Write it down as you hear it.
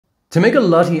To make a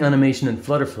Lottie animation in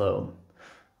Flutterflow,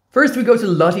 first we go to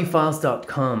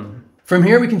lottiefiles.com. From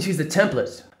here we can choose a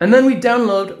template, and then we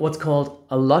download what's called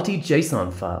a Lottie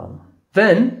JSON file.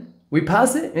 Then we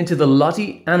pass it into the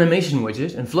Lottie animation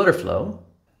widget in Flutterflow,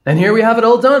 and here we have it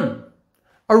all done.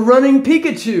 A running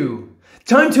Pikachu!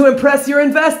 Time to impress your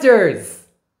investors!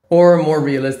 Or more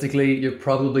realistically, you're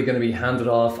probably going to be handed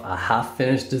off a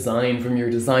half-finished design from your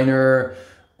designer,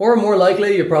 or more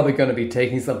likely, you're probably going to be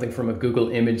taking something from a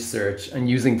Google image search and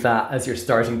using that as your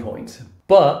starting point.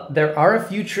 But there are a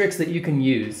few tricks that you can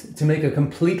use to make a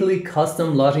completely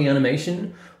custom Lottie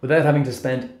animation without having to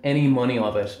spend any money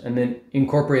of it and then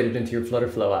incorporate it into your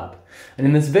Flutterflow app. And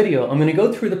in this video, I'm going to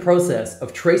go through the process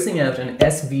of tracing out an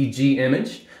SVG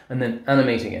image and then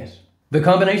animating it. The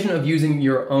combination of using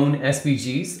your own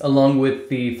SVGs along with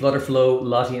the Flutterflow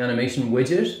Lottie animation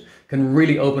widget can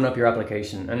really open up your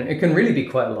application, and it can really be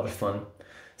quite a lot of fun.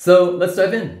 So let's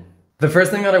dive in. The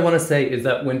first thing that I want to say is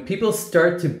that when people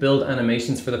start to build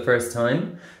animations for the first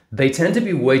time, they tend to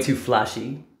be way too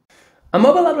flashy. A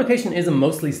mobile application is a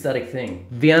mostly static thing.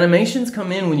 The animations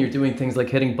come in when you're doing things like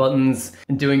hitting buttons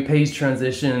and doing page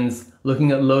transitions,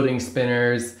 looking at loading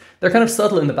spinners. They're kind of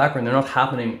subtle in the background, they're not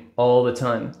happening all the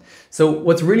time. So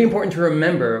what's really important to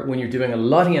remember when you're doing a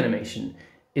Lottie animation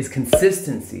is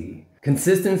consistency.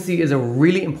 Consistency is a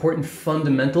really important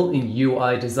fundamental in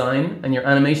UI design, and your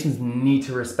animations need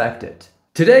to respect it.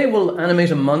 Today we'll animate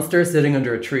a monster sitting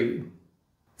under a tree.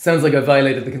 Sounds like I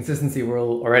violated the consistency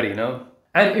rule already, no?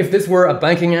 And if this were a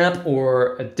banking app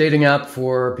or a dating app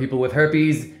for people with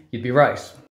herpes, you'd be right.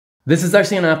 This is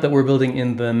actually an app that we're building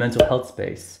in the mental health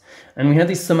space. And we have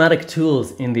these somatic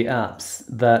tools in the apps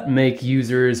that make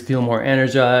users feel more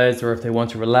energized or if they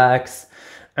want to relax.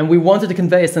 And we wanted to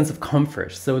convey a sense of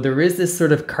comfort. So there is this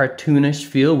sort of cartoonish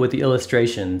feel with the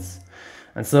illustrations.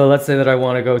 And so let's say that I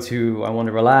want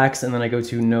to relax, and then I go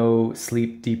to no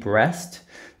sleep, deep rest.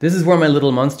 This is where my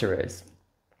little monster is.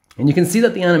 And you can see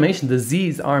that the animation, the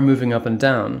Z's are moving up and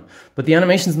down, but the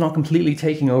animation is not completely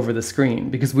taking over the screen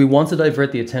because we want to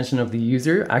divert the attention of the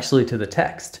user actually to the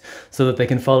text so that they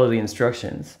can follow the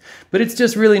instructions. But it's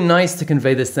just really nice to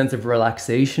convey this sense of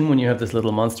relaxation when you have this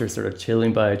little monster sort of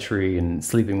chilling by a tree and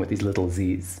sleeping with these little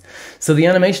Z's. So the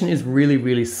animation is really,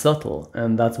 really subtle,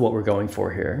 and that's what we're going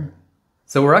for here.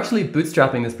 So we're actually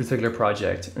bootstrapping this particular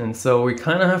project, and so we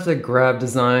kind of have to grab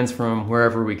designs from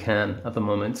wherever we can at the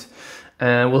moment.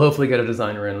 And we'll hopefully get a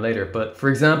designer in later. But for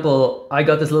example, I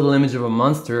got this little image of a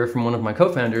monster from one of my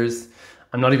co-founders.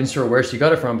 I'm not even sure where she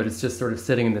got it from, but it's just sort of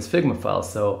sitting in this Figma file.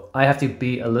 So I have to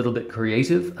be a little bit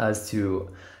creative as to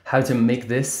how to make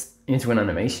this into an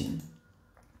animation.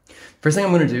 First thing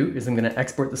I'm going to do is I'm going to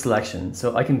export the selection.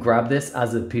 So I can grab this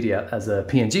as a PDF, as a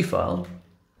PNG file.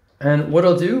 And what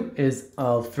I'll do is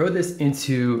I'll throw this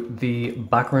into the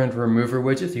background remover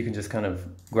widget. You can just kind of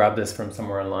grab this from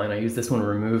somewhere online. I use this one,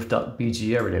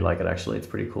 remove.bg. I really like it actually. It's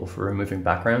pretty cool for removing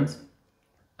backgrounds.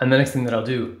 And the next thing that I'll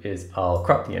do is I'll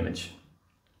crop the image.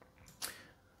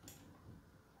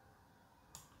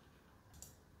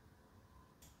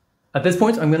 At this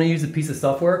point, I'm going to use a piece of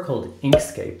software called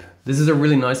Inkscape. This is a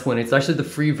really nice one. It's actually the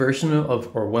free version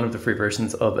of, or one of the free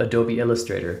versions of Adobe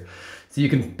Illustrator. So you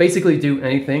can basically do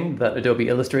anything that Adobe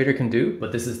Illustrator can do,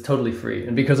 but this is totally free.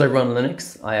 And because I run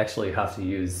Linux, I actually have to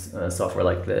use software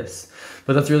like this.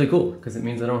 But that's really cool because it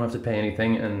means I don't have to pay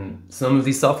anything. And some of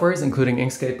these softwares, including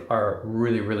Inkscape, are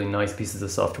really, really nice pieces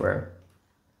of software.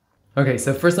 Okay,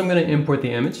 so first I'm going to import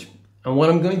the image. And what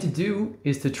I'm going to do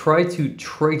is to try to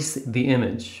trace the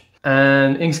image.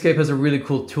 And Inkscape has a really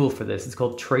cool tool for this. It's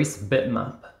called Trace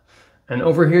Bitmap. And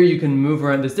over here you can move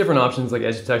around. There's different options like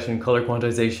edge detection, color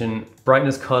quantization,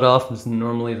 brightness cutoff is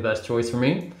normally the best choice for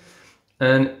me.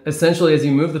 And essentially as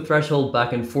you move the threshold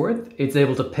back and forth, it's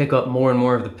able to pick up more and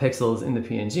more of the pixels in the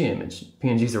PNG image.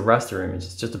 PNG is a raster image,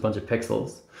 it's just a bunch of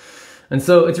pixels. And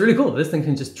so it's really cool. This thing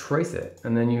can just trace it,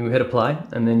 and then you hit apply,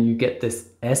 and then you get this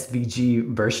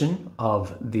SVG version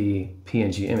of the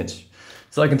PNG image.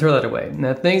 So I can throw that away.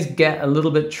 Now things get a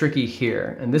little bit tricky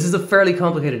here, and this is a fairly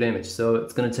complicated image, so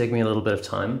it's going to take me a little bit of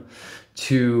time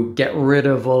to get rid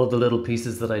of all of the little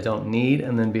pieces that I don't need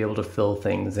and then be able to fill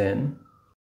things in.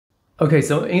 Okay,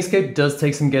 so Inkscape does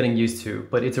take some getting used to,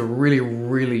 but it's a really,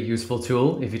 really useful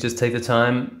tool. If you just take the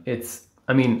time, it's,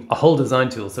 a whole design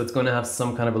tool, so it's going to have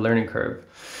some kind of a learning curve.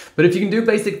 But if you can do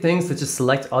basic things such as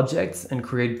select objects and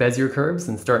create Bezier curves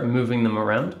and start moving them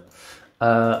around,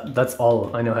 that's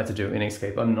all I know how to do in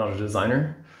Inkscape. I'm not a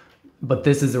designer, but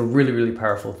this is a really, really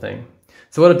powerful thing.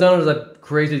 So what I've done is I've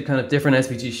created kind of different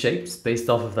SVG shapes based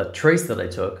off of that trace that I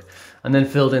took, and then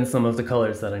filled in some of the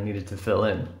colors that I needed to fill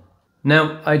in.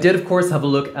 Now, I did of course have a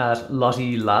look at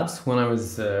Lottie Labs when I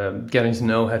was getting to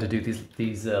know how to do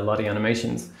these Lottie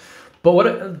animations.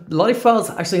 But Lottie Files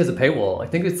actually has a paywall. I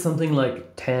think it's something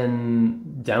like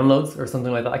 10 downloads or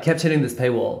something like that. I kept hitting this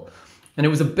paywall. And it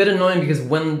was a bit annoying because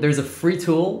when there's a free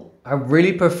tool, I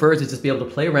really prefer to just be able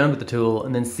to play around with the tool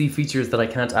and then see features that I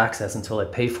can't access until I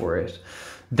pay for it.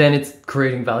 Then it's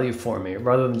creating value for me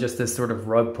rather than just this sort of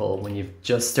rug pull when you're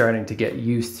just starting to get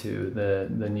used to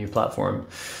the new platform.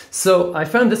 So I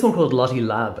found this one called Lottie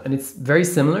Lab, and it's very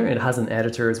similar. It has an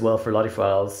editor as well for Lottie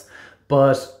Files.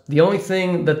 But the only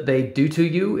thing that they do to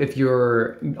you if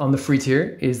you're on the free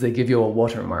tier is they give you a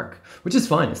watermark, which is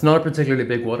fine. It's not a particularly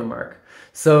big watermark.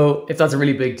 So if that's a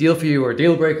really big deal for you or a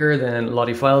deal breaker, then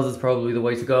Lottie Files is probably the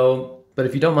way to go. But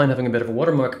if you don't mind having a bit of a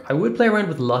watermark, I would play around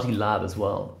with Lottie Lab as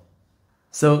well.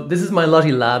 So this is my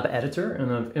Lottie Lab editor,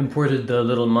 and I've imported the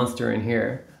little monster in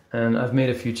here, and I've made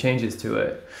a few changes to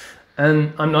it.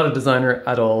 And I'm not a designer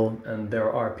at all, and there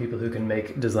are people who can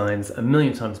make designs a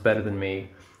million times better than me.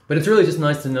 But it's really just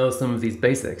nice to know some of these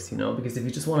basics, you know, because if you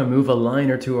just want to move a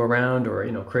line or two around or,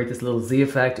 you know, create this little Z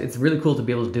effect, it's really cool to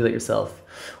be able to do that yourself.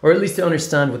 Or at least to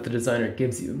understand what the designer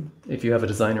gives you if you have a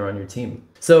designer on your team.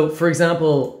 So for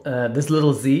example, this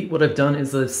little Z, what I've done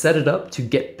is I've set it up to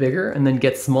get bigger and then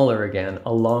get smaller again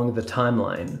along the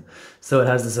timeline. So it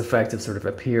has this effect of sort of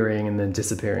appearing and then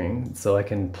disappearing. So I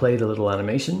can play the little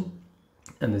animation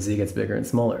and the Z gets bigger and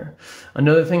smaller.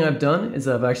 Another thing I've done is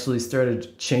I've actually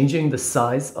started changing the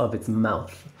size of its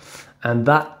mouth. And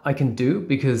that I can do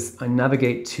because I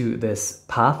navigate to this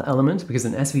path element, because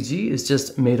an SVG is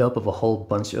just made up of a whole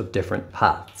bunch of different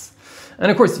paths. And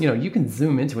of course, you know, you can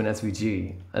zoom into an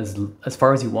SVG as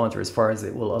far as you want or as far as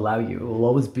it will allow you. It will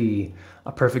always be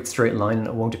a perfect straight line and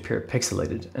it won't appear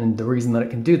pixelated. And the reason that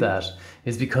it can do that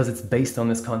is because it's based on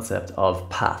this concept of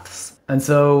paths. And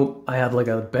so I have like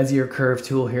a Bezier curve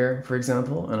tool here, for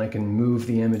example, and I can move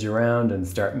the image around and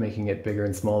start making it bigger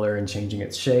and smaller and changing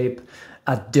its shape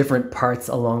at different parts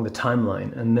along the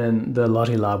timeline. And then the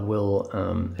Lottie Lab will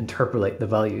interpolate the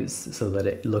values so that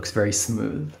it looks very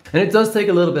smooth. And it does take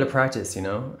a little bit of practice, you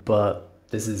know, but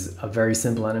this is a very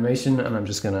simple animation and I'm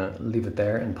just gonna leave it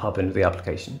there and pop into the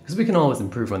application because we can always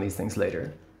improve on these things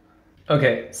later.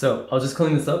 Okay, so I'll just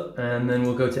clean this up and then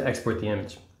we'll go to export the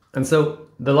image. And so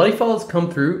the Lottie files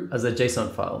come through as a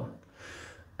JSON file.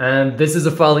 And this is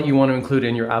a file that you want to include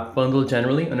in your app bundle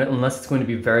generally, and unless it's going to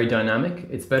be very dynamic,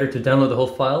 it's better to download the whole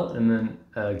file and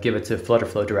then give it to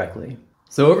Flutterflow directly.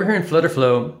 So over here in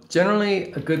Flutterflow,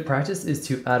 generally a good practice is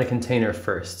to add a container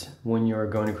first when you're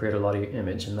going to create a Lottie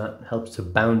image, and that helps to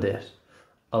bound it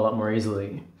a lot more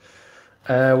easily.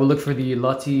 We'll look for the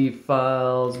Lottie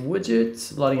files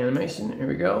widget, Lottie animation, here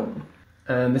we go.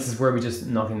 And this is where we just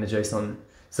knock in the JSON.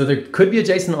 So there could be a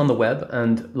JSON on the web,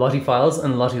 and Lottie Files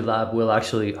and Lottie Lab will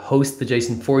actually host the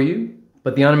JSON for you,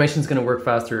 but the animation is going to work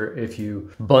faster if you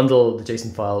bundle the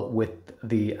JSON file with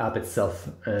the app itself,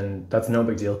 and that's no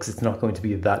big deal because it's not going to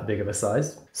be that big of a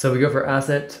size. So we go for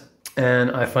asset,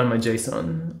 and I find my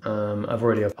JSON. I've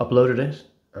already uploaded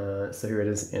it, so here it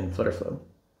is in Flutterflow.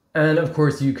 And of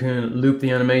course you can loop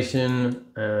the animation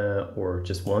or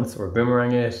just once, or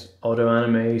boomerang it, auto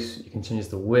animate, you can change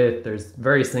the width, there's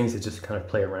various things to just kind of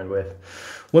play around with.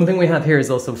 One thing we have here is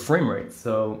also frame rate,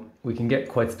 so we can get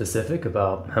quite specific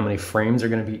about how many frames are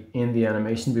going to be in the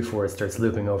animation before it starts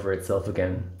looping over itself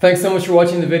again. Thanks so much for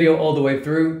watching the video all the way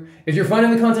through. If you're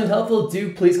finding the content helpful,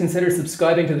 do please consider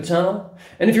subscribing to the channel.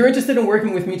 And if you're interested in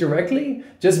working with me directly,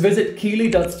 just visit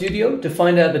keely.studio to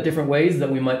find out the different ways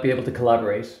that we might be able to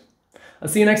collaborate. I'll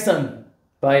see you next time.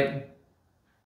 Bye.